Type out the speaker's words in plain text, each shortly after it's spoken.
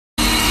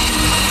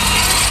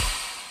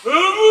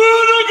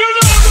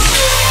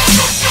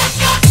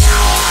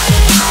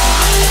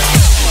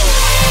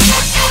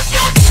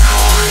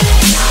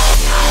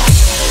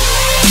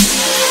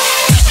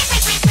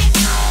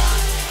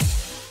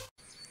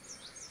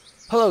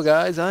Hello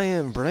guys, I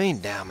am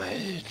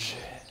BrainDamage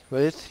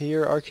with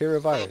here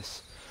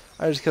Virus.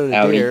 I just killed a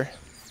Howdy. deer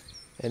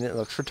and it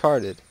looks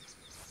retarded.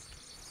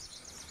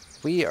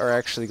 We are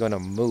actually going to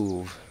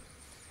move.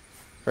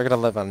 We're going to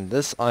live on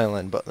this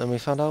island, but then we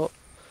found out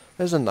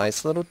there's a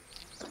nice little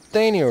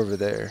thingy over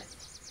there.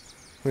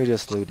 We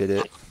just looted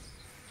it.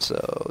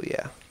 So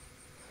yeah.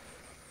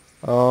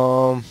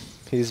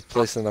 He's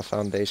placing a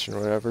foundation or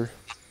whatever.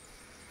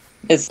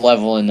 It's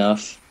level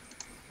enough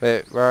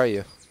Wait, where are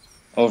you?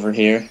 over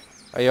here.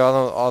 Are you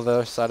on the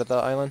other side of the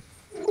island?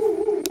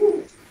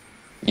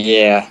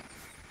 Yeah.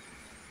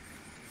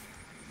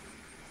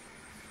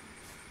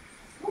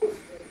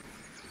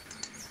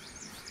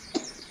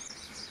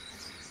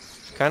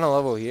 Kind of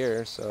level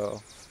here,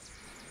 so.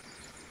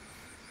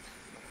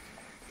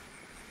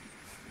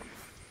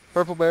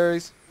 Purple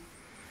berries.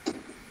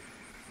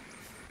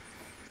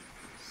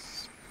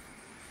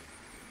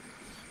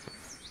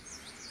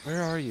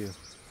 Where are you?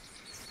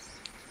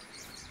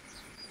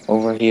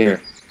 Over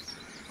here.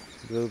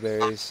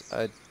 Blueberries.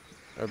 Are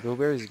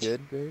blueberries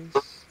good berries?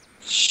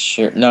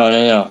 Sure. No.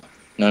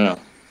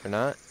 Or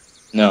not?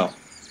 No.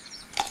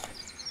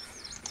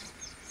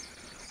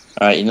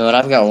 Alright, you know what?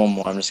 I've got one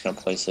more. I'm just gonna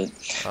place it.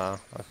 Oh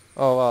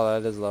wow,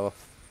 that is level.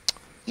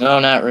 No,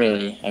 not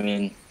really. I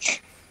mean,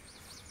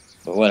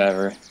 but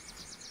whatever.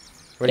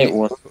 What do It you?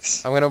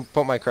 works. I'm gonna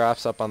put my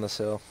crops up on this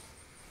hill.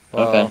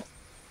 Okay. Well,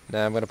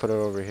 nah, I'm gonna put it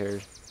over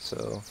here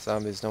so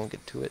zombies don't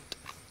get to it.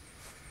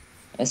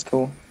 That's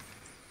cool.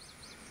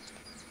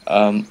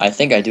 I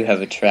think I do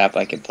have a trap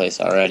I could place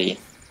already.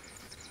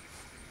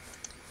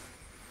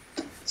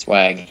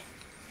 Swag.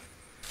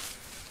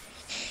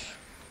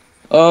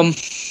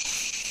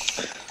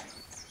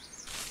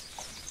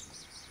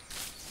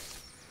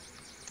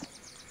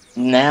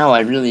 Now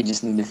I really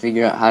just need to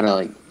figure out how to,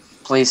 like,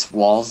 place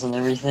walls and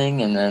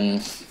everything, and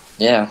then,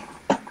 yeah.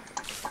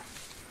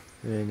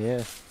 And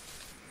yeah.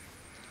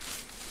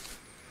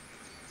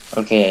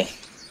 Okay.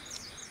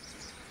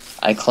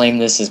 I claim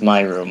this as my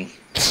room.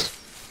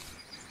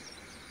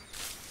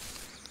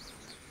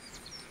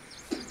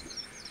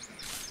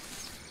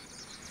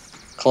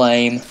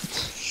 Claim.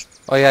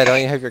 Oh yeah, don't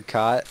you have your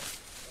cot?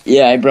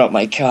 Yeah, I brought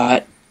my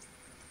cot.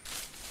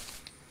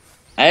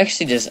 I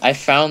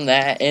found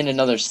that in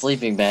another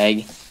sleeping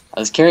bag. I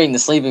was carrying the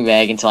sleeping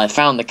bag until I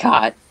found the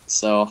cot,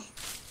 so,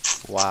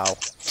 Wow.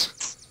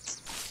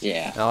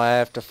 yeah. Now I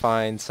have to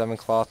find 7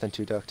 cloth and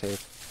 2 duct tape.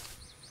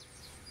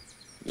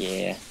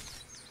 Yeah.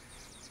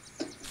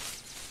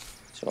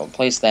 So I'll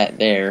place that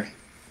there.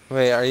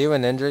 Wait, are you a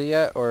ninja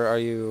yet, or are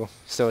you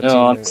still a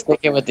No, I'm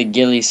sticking with the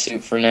ghillie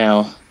suit for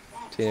now.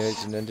 teenage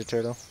ninja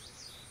turtle?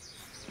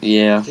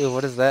 Yeah. Dude,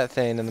 what is that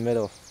thing in the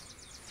middle?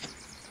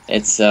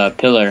 It's a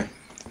pillar.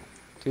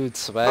 Dude,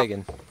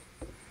 swaggin'.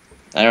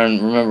 I don't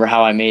remember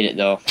how I made it,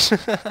 though.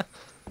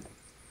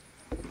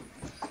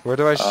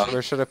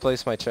 Where should I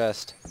place my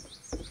chest?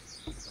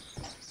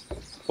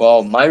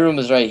 Well, my room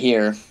is right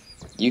here.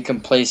 You can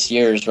place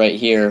yours right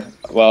here.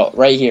 Well,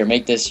 right here.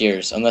 Make this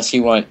yours. Unless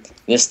you want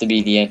this to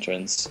be the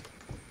entrance.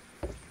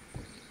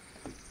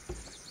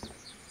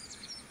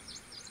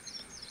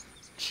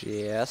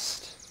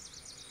 Chest?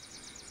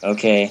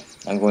 Okay,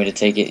 I'm going to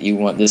take it. You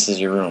want this as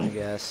your I room.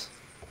 guess.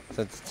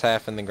 Since it's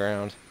half in the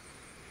ground.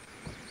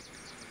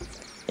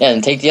 Yeah,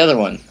 and take the other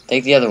one.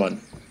 Take the other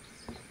one.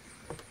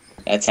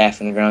 That's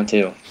half in the ground,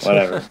 too.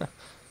 Whatever.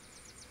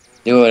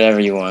 Do whatever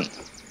you want.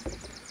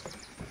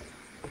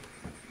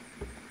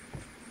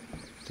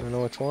 Don't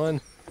know which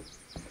one.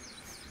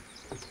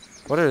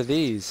 What are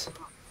these?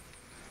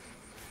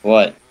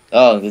 What?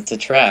 Oh, it's a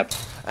trap.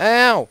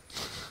 Ow!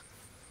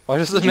 Why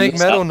does it Did you make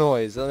miss metal out?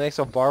 noise? It makes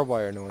a barbed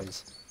wire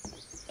noise.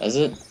 Does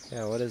it?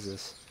 Yeah, what is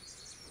this?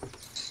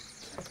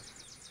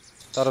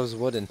 Thought it was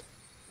wooden.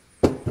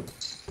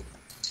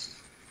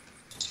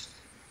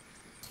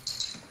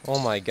 Oh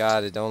my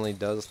god, it only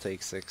does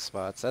take 6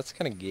 spots. That's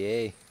kinda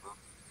gay.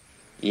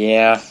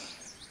 Yeah.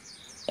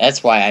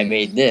 That's why I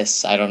made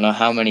this. I don't know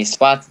how many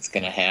spots it's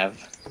gonna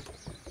have.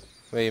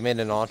 Wait, you made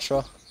an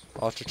ultra?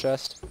 Ultra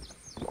chest?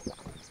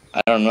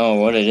 I don't know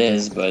what it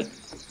is, but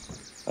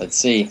let's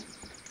see.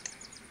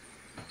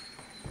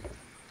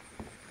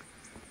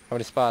 How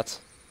many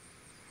spots?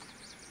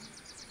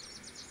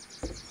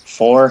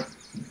 4?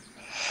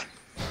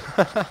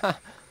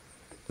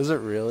 Is it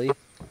really?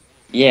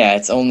 Yeah,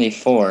 it's only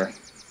 4.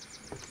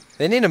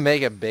 They need to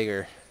make it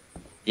bigger.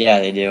 Yeah,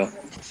 they do.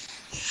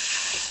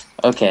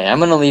 Okay, I'm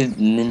gonna leave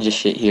ninja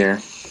shit here.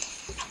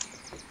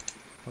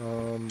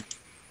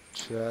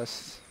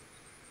 Chest.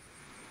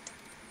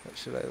 What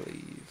should I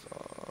leave?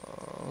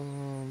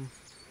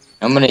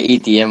 I'm gonna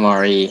eat the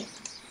MRE.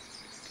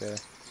 Okay.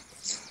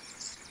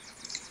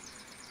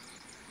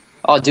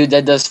 Oh, dude,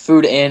 that does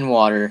food and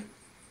water.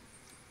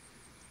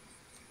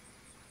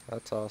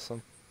 That's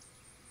awesome.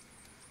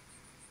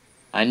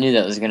 I knew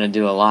that was gonna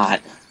do a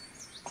lot.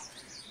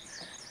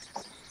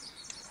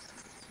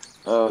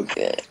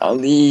 Okay, I'll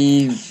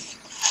leave.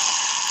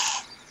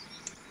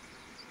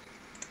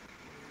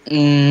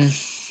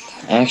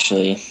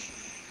 Actually,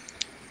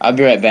 I'll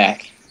be right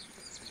back.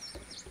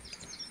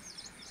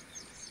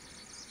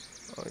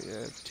 Oh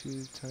yeah,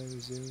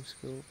 2x zoom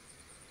scope.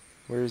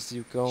 Where's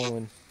you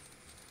going?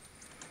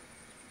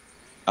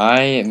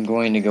 I am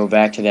going to go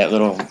back to that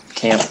little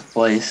camp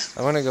place.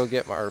 I'm gonna go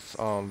get my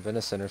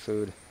venison or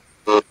food.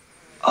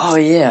 Oh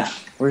yeah,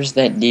 where's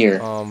that deer?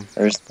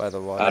 There's By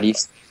the water.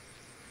 bodies.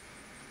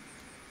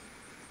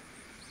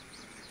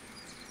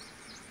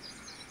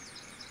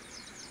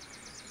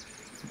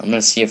 I'm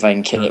gonna see if I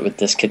can kill it with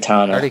this I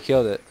katana. already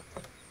killed it.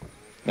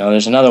 No,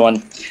 there's another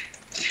one.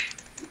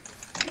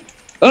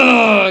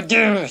 Oh,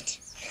 damn it!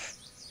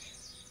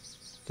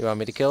 Do you want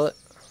me to kill it?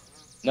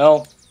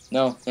 No,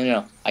 no, no,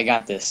 no. I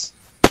got this.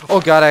 Oh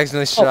god, I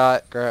accidentally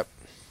shot. Crap.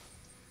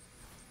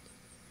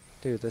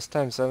 Dude, this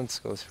time 7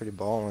 scope's pretty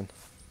ballin'.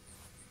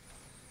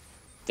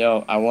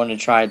 Yo, I want to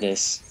try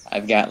this.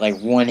 I've got like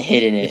one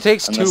hit in it. It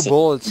takes 2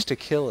 bullets to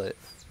kill it.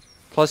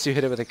 Plus you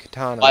hit it with a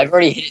katana. Well, I've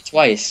already hit it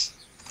twice.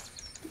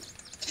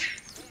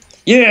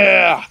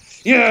 Yeah!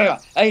 Yeah!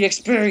 I had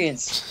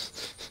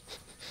experience!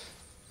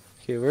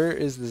 Okay, where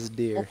is this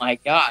deer? Oh my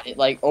god, it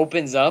like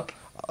opens up.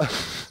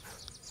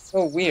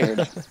 So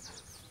weird.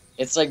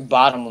 It's like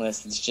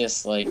bottomless. It's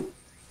just like...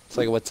 It's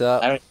like, what's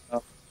up? I don't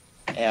know.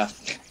 Yeah.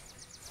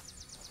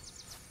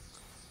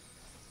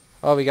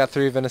 Oh, we got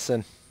 3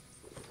 venison.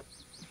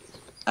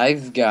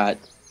 I've got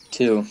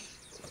 2.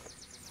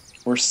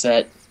 We're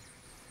set.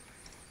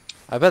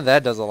 I bet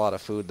that does a lot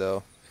of food,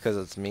 though, because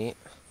it's meat.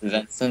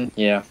 Venison?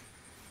 Yeah.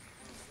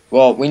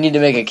 Well, we need to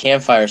make a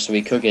campfire so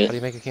we cook How it. do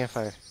you make a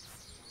campfire?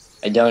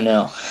 I don't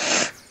know.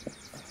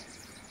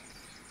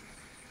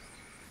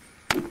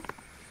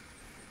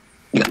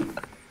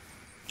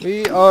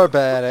 We are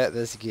bad at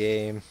this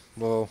game.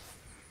 Well,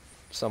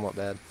 somewhat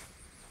bad.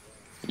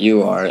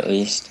 You are, at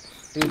least.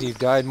 Dude, you've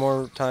died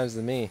more times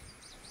than me.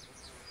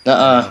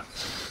 Nuh-uh.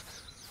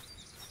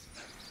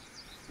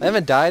 I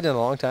haven't died in a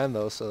long time,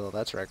 though, so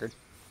that's a record.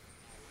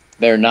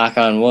 Better knock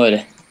on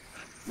wood.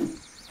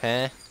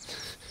 Huh?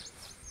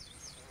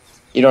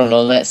 You don't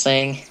know that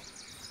saying?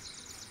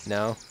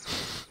 No.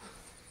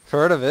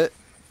 Heard of it.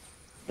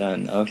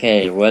 Done.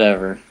 Okay,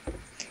 whatever.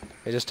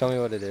 Hey, just tell me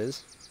what it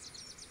is.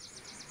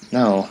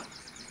 No.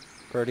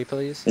 Birdie,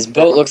 please. This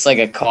boat looks like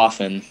a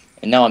coffin,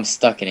 and now I'm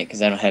stuck in it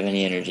because I don't have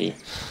any energy.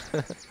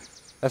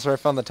 That's where I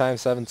found the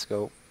times 7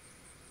 scope.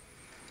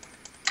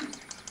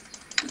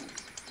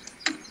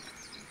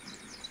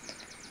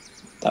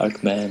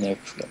 Dark man,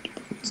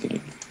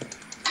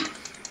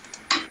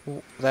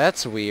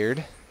 That's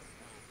weird.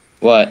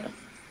 What?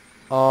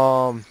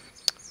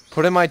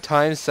 Putting my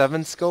times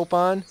 7 scope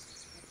on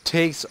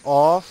takes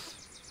off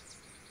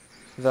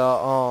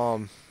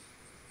the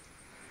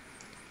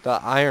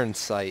iron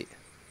sight.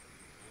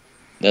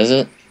 Does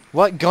it?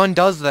 What gun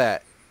does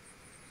that?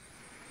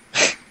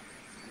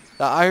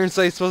 The iron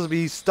sight's supposed to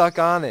be stuck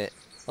on it.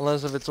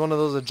 Unless if it's one of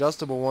those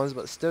adjustable ones,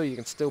 but still, you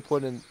can still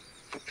put in...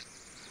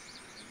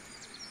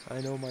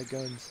 I know my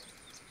guns.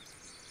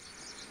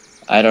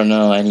 I don't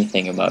know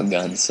anything about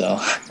guns, so...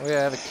 Oh yeah,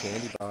 I have a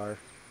candy bar.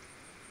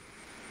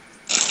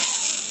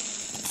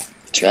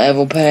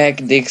 Travel pack,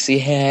 Dixie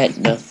hat,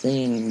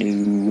 nothing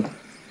new.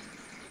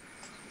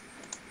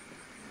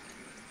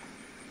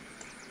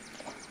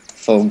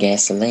 Full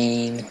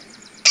gasoline.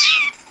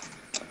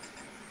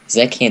 Is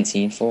that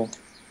canteen full?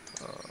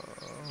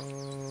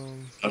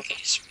 Okay,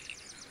 sweet.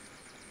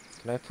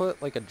 Can I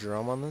put like a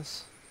drum on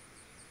this?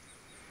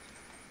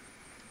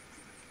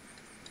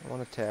 I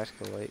want a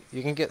tactical light.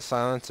 You can get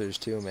silencers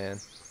too, man.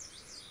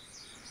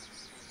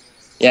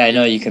 Yeah, I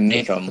know you can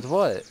make them. With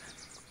what?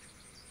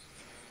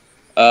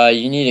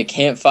 You need a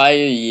campfire.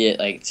 You get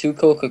like 2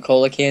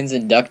 Coca-Cola cans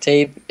and duct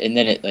tape, and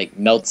then it like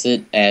melts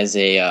it as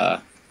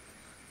a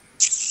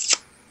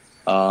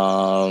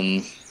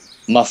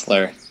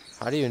muffler.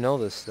 How do you know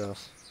this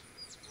stuff?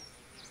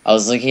 I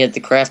was looking at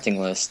the crafting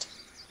list.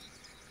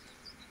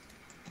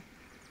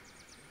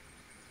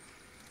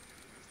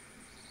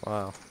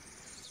 Wow.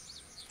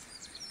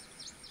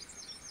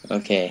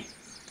 Okay.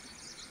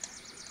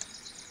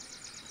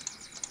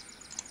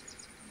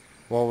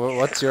 Well,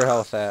 what's your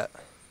health at?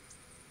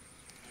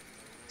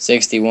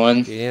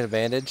 61. Do you need a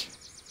bandage?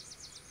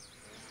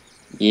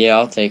 Yeah,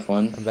 I'll take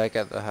one. I'm back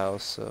at the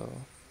house, so...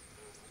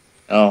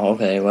 Oh,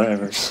 okay,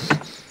 whatever.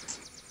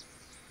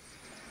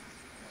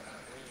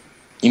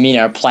 You mean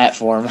our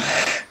platform?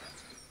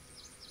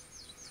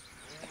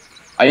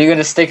 Are you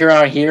gonna stick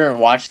around here and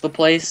watch the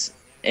place?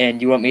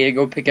 And you want me to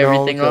go pick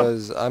everything up? No,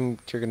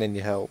 because you're gonna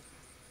need help.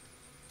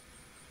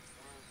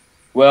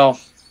 Well,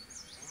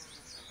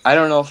 I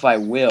don't know if I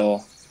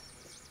will.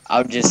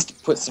 I'll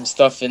just put some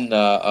stuff in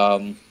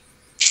the,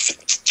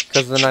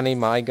 Because then I need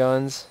my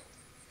guns,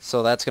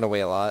 so that's gonna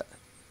weigh a lot.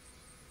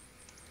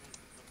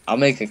 I'll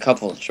make a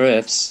couple of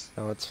trips.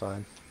 No, it's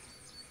fine.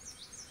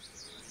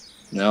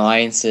 No, I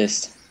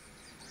insist.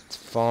 It's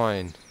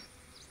fine.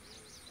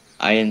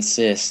 I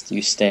insist.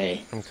 You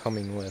stay. I'm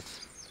coming with.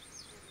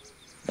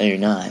 No, you're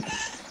not.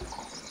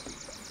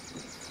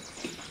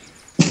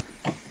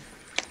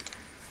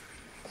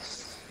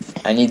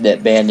 I need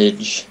that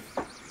bandage.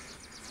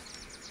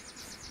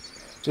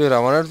 Dude, I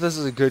wonder if this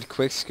is a good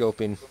quick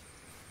scoping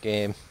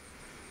game.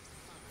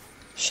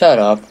 Shut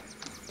up.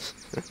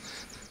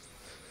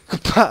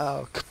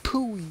 Kapow!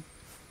 Kapooey!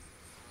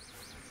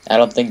 I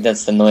don't think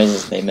that's the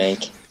noises they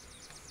make.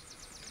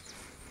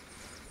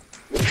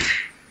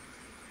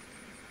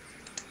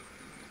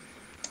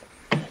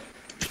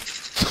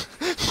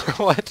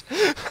 What?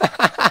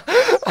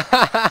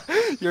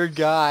 Your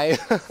guy.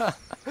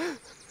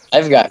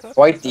 I've got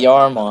quite the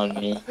arm on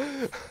me.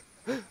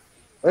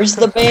 Where's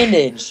the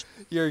bandage?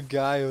 Your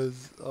guy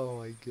was. Oh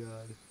my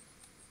god.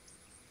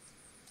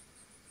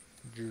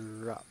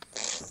 Drop.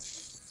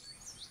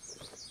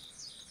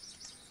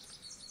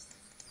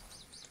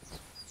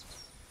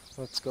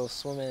 Let's go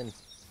swimming.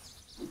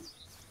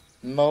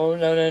 No,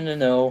 no, no, no,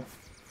 no.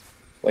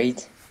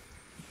 Wait.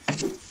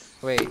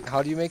 Wait,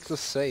 how do you make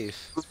this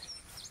safe?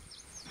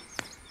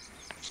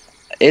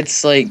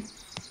 It's like,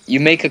 you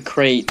make a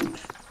crate,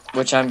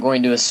 which I'm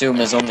going to assume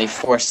is only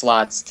 4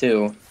 slots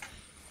too.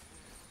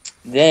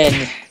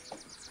 Then,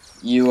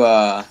 you,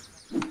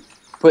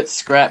 put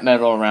scrap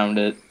metal around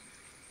it.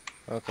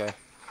 Okay.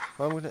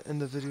 Well, I'm gonna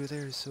end the video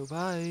there, so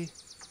bye.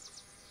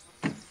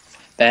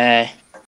 Bye.